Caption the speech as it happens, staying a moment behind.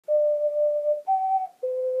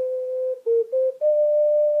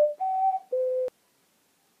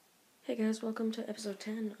guys, welcome to episode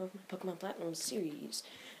 10 of my Pokemon Platinum series.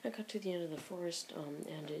 I got to the end of the forest,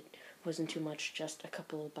 and it wasn't too much, just a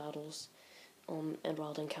couple of battles, and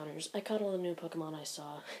wild encounters. I caught all the new Pokemon I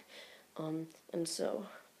saw,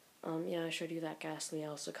 yeah, I showed you that Ghastly. I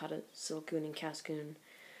also caught a Silcoon and Cascoon,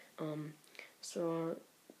 and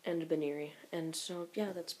a Baneri. And so,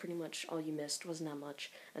 yeah, that's pretty much all you missed. Wasn't that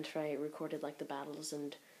much. And if I recorded, like, the battles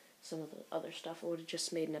and some of the other stuff, I would have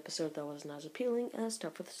just made an episode that wasn't as appealing as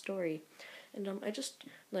stuff with the story. And I just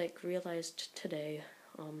realized today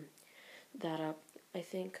that I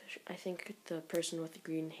think the person with the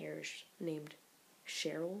green hair is named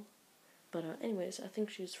Cheryl. But anyways, I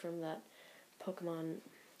think she's from that Pokemon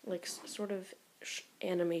sort of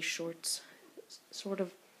anime shorts sort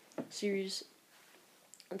of series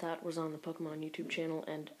that was on the Pokemon YouTube channel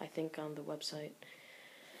and I think on the website.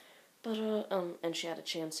 But, and she had a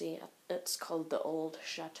Chansey. It's called the Old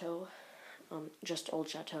Chateau. Just Old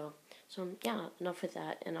Chateau. So, yeah, enough with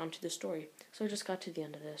that, and on to the story. So I just got to the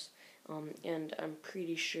end of this, and I'm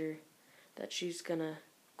pretty sure that she's gonna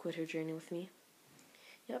quit her journey with me.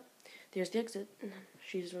 Yep, there's the exit.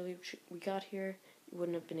 We got here,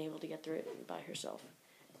 wouldn't have been able to get through it by herself.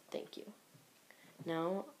 Thank you.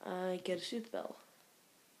 Now, I get a Sooth Bell.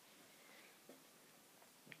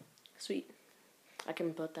 Sweet. I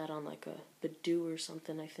can put that on like a Badoo or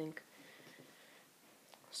something, I think.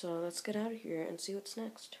 So let's get out of here and see what's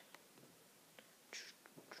next.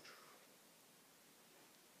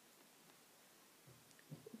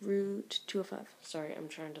 Route 205. Sorry, I'm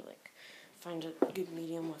trying to find a good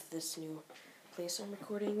medium with this new place I'm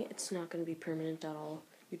recording. It's not going to be permanent at all.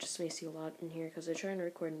 You just may see a lot in here because I'm trying to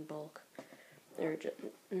record in bulk. Or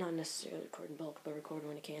not necessarily record in bulk, but record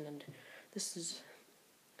when I can. And this is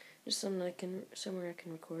just somewhere I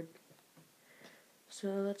can record. So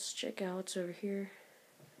let's check out what's over here.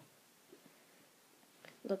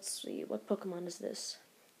 Let's see, what Pokemon is this?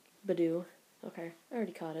 Badoo. Okay, I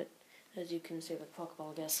already caught it. As you can see with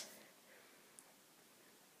Pokeball, I guess.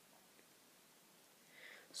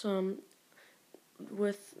 So,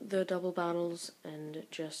 with the double battles and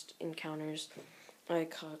just encounters, I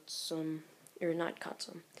caught some, or not caught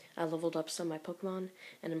some, I leveled up some of my Pokemon,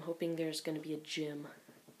 and I'm hoping there's going to be a gym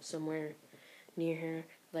somewhere near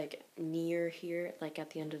here, at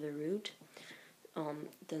the end of the route.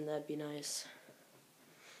 Then that'd be nice.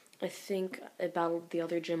 I think I battled the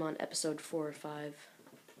other gym on episode 4 or 5.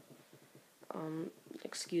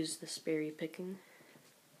 Excuse the berry picking.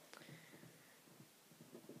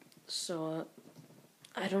 So,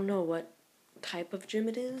 I don't know what type of gym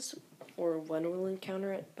it is, or when we'll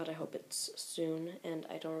encounter it, but I hope it's soon, and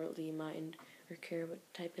I don't really mind or care what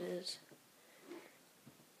type it is.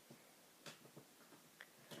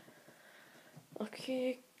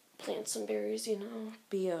 Okay, plant some berries,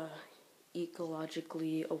 be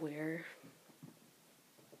ecologically aware.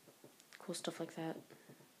 Cool stuff like that.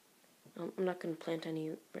 I'm not going to plant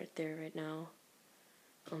any right there right now.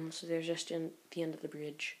 So there's just the end of the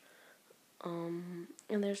bridge. And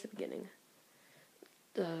there's the beginning.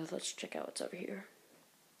 Let's check out what's over here.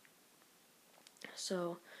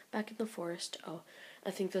 So, back in the forest. Oh,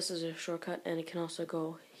 I think this is a shortcut, and it can also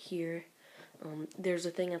go here. There's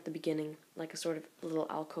a thing at the beginning, like a sort of little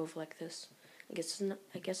alcove like this. I guess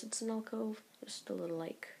it's an alcove. Just a little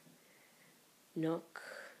nook.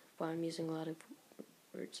 Wow, I'm using a lot of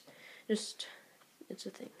words. It's a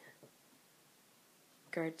thing.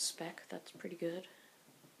 Guard spec, that's pretty good.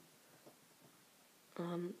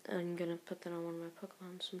 I'm gonna put that on one of my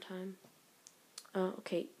Pokemon sometime.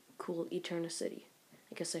 Okay, cool, Eterna City.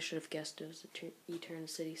 I guess I should have guessed it was Eterna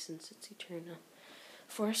City since it's Eterna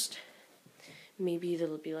Forest. Maybe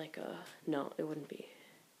there'll be no, it wouldn't be.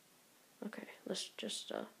 Okay, let's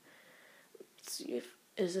just, see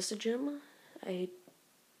is this a gym?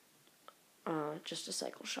 Just a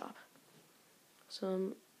cycle shop.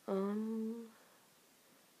 So,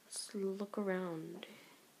 let's look around.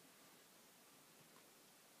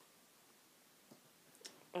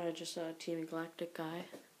 I just saw a Team Galactic guy.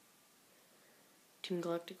 Team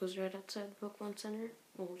Galactic was right outside the Pokemon Center.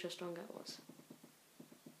 Well, just on Gatwas.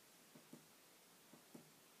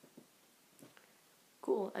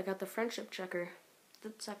 Cool, I got the friendship checker.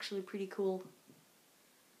 That's actually pretty cool.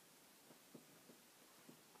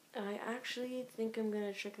 I actually think I'm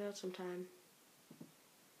gonna check it out sometime.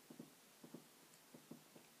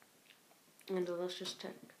 And let's just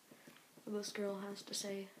check what this girl has to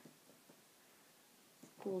say.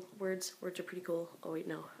 Cool. Words are pretty cool. Oh wait,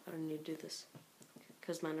 no, I don't need to do this.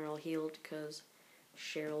 Because mine are all healed, because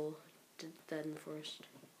Cheryl did that in the forest.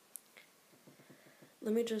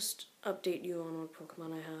 Let me just update you on what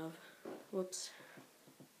Pokemon I have. Whoops.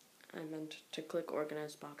 I meant to click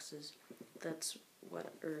organize boxes. That's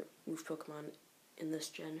what, or move Pokemon in this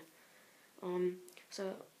gen.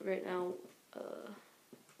 So right now,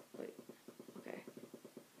 wait, okay.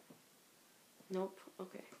 Nope,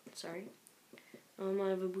 okay, sorry. I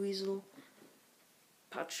have a Weasel,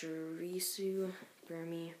 Pachirisu,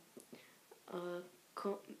 Burmy,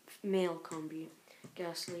 male Combi,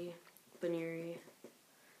 Ghastly, Baneri,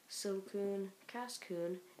 Silcoon,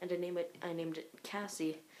 Cascoon, and I named it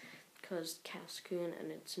Cassie, because Cascoon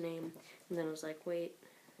and its name, and then I was like, wait,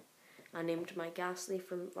 I named my Ghastly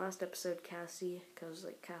from last episode Cassie, because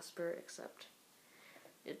like Casper, except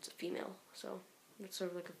it's a female, so it's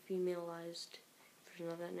sort of like a femaleized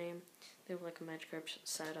version of that name. They have like a Magikarp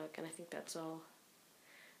Psyduck, and I think that's all.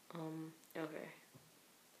 Okay.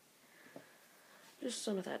 Just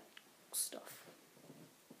some of that stuff.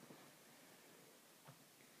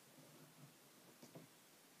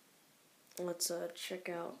 Let's check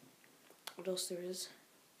out what else there is.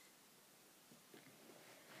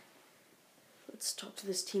 Let's talk to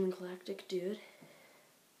this Team Galactic dude.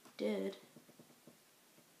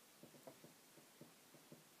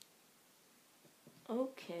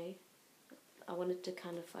 Okay. I wanted to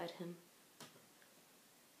kind of fight him.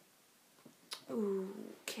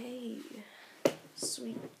 Okay.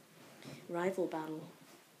 Sweet. Rival battle.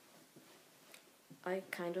 I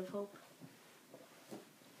kind of hope.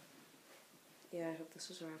 Yeah, I hope this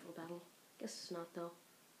is a rival battle. Guess it's not, though.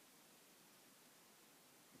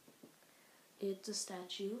 It's a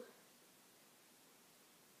statue.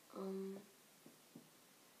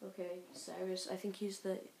 Okay, Cyrus. I think he's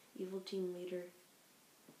the evil team leader.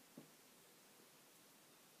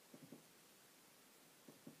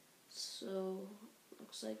 So,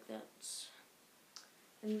 looks like that's...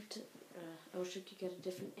 I need to... I wish I could get a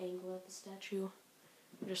different angle at the statue.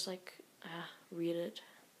 Just like, read it.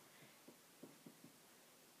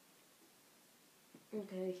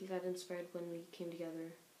 Okay, he got inspired when we came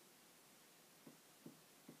together.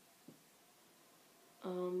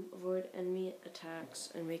 Avoid enemy attacks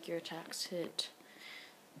and make your attacks hit.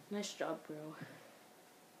 Nice job, bro.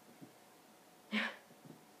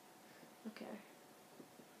 Okay.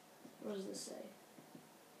 What does this say?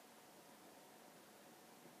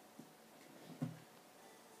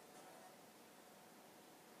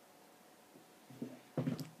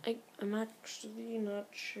 I'm actually not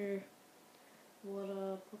sure what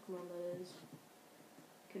Pokemon that is.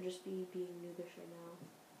 Could just be being noobish right now.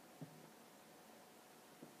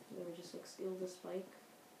 Let me just like steal the spike.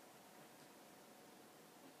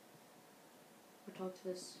 Or talk to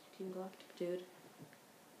this Team Galactic dude.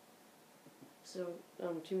 So,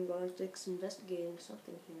 Team Galactic's investigating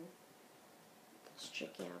something here. Let's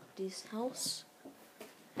check out this house.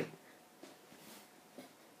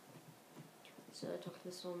 So I talk to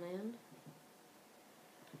this old man.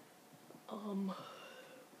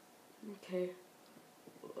 Okay.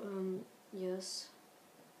 Yes.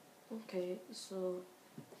 Okay, so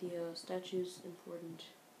the statue's important.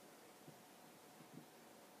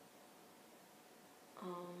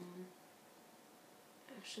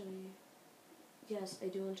 Actually, yes, I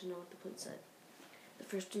do want to know what the plate said. The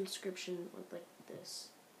first inscription went like this.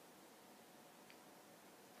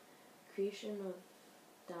 Creation of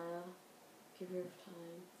Dia, giver of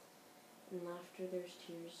time. In laughter there's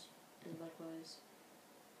tears, and likewise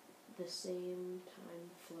the same time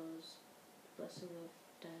flows. The blessing of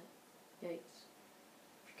Dia. Yikes.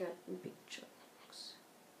 Forgot big chunks.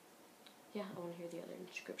 Yeah, I want to hear the other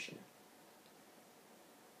inscription.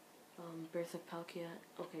 Birth of Palkia.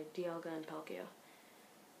 Okay, Dialga and Palkia.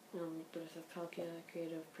 Birth of Palkia,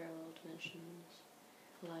 creative parallel dimensions.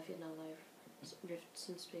 Alive yet not alive. Rifts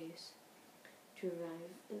in space. To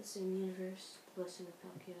arrive in the same universe. The blessing of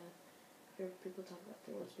Palkia. People talk about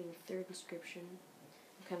there was being a third inscription.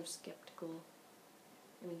 I'm kind of skeptical.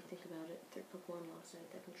 I mean, think about it. Third Pokemon alongside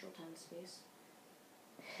that control time and space.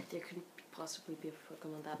 There couldn't possibly be a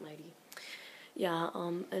Pokemon that mighty. Yeah,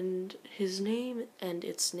 and its name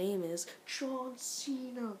is John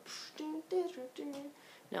Cena.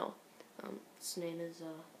 No, its name is,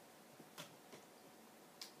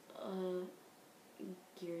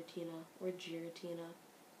 Giratina, or Giratina.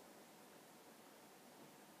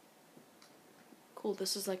 Cool,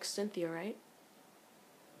 this is like Cynthia, right?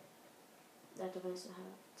 That device I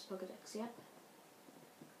have, it's Pokedex, yep.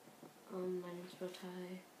 My name's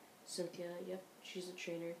Bowtie. Cynthia, yep, she's a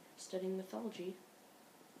trainer, studying mythology.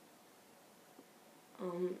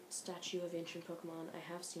 Statue of ancient Pokemon, I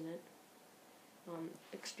have seen it.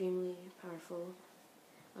 Extremely powerful.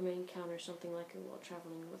 I may encounter something like her while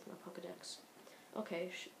traveling with my Pokedex.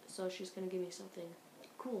 Okay, so she's gonna give me something.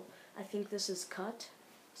 Cool. I think this is cut,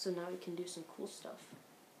 so now we can do some cool stuff.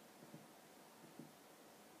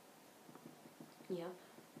 Yep.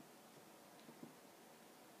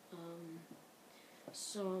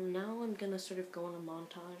 So now I'm gonna sort of go on a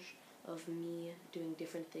montage of me doing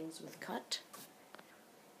different things with cut.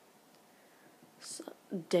 So,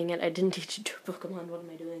 dang it, I didn't teach you to Pokemon, what am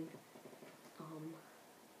I doing?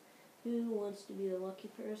 Who wants to be the lucky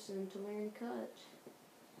person to learn cut?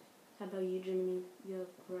 How about you, Jimmy? You have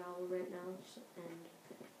Growl right now, and,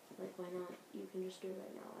 like, why not? You can just do it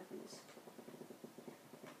right now, I guess.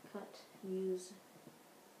 Cut, use.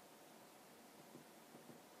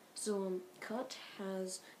 So, cut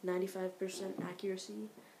has 95% accuracy,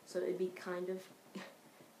 so it'd be kind of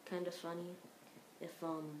funny if,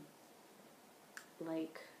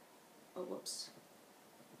 like, oh, whoops.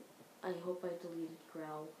 I hope I deleted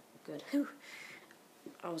Growl. Good.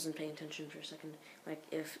 I wasn't paying attention for a second. Like,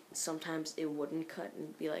 if sometimes it wouldn't cut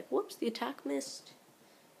and be like, whoops, the attack missed,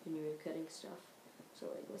 when you were cutting stuff. So,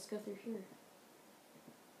 like, let's go through here.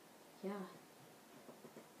 Yeah.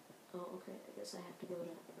 Oh, okay, I guess I have to go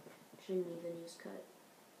to Jimmy, then use cut.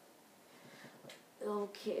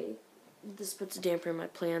 Okay, this puts a damper in my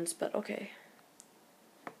plans, but okay.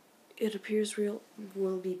 It appears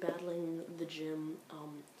we'll be battling the gym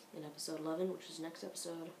in episode 11, which is next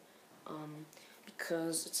episode,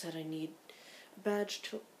 because it said I need a badge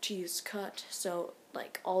to use cut. So,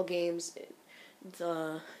 like all games,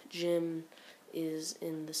 the gym is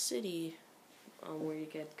in the city where you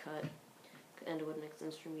get cut, and it wouldn't make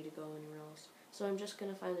sense for me to go anywhere else. So I'm just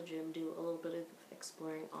going to find the gym, do a little bit of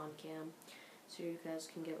exploring on cam, so you guys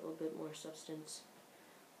can get a little bit more substance.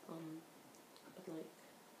 But like,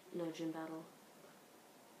 no gym battle.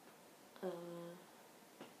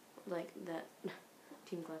 Like that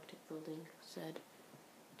Team Galactic building said,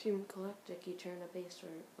 Team Galactic, Eterna base, or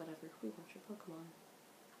whatever, we want your Pokemon.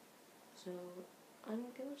 So,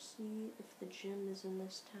 I'm gonna see if the gym is in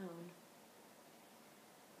this town.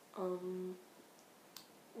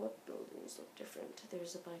 What buildings look different?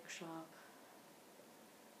 There's a bike shop.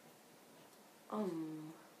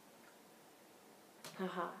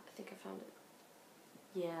 Haha, I think I found it.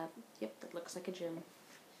 Yeah, yep, that looks like a gym.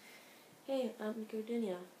 Hey, I'm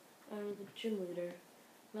Gardenia. I'm the gym leader.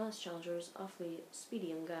 My last challenger was awfully speedy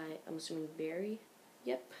young guy. I'm assuming Barry?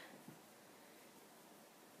 Yep.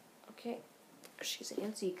 Okay. She's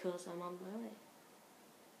antsy because I'm on my way.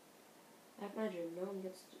 At my gym, no one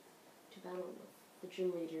gets to battle with the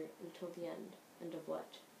gym leader until the end. End of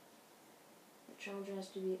what? The challenger has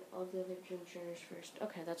to beat all the other gym trainers first.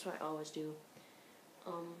 Okay, that's what I always do.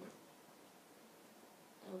 I'll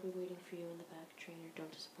be waiting for you in the back, trainer.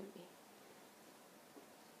 Don't disappoint me.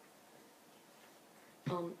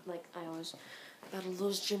 Like, I always battle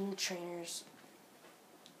those gym trainers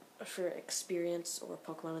for experience or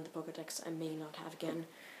Pokemon in the Pokedex I may not have again.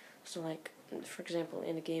 So, like, for example,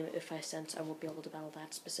 in a game, if I sense I won't be able to battle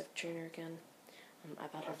that specific trainer again, I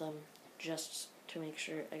battle them just to make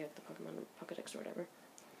sure I get the Pokemon in Pokedex or whatever.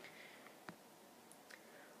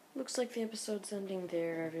 Looks like the episode's ending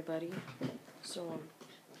there, everybody. So,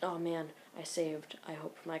 oh man, I saved. I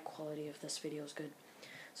hope my quality of this video is good.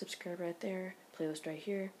 Subscribe right there, playlist right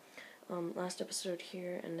here. Last episode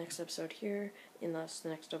here and next episode here. Unless the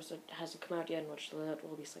next episode hasn't come out yet, in which that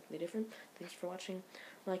will be slightly different. Thanks for watching.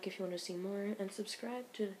 Like if you want to see more, and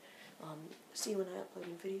subscribe to see when I upload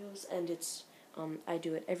new videos. And it's I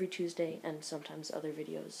do it every Tuesday and sometimes other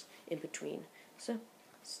videos in between. So,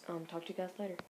 talk to you guys later.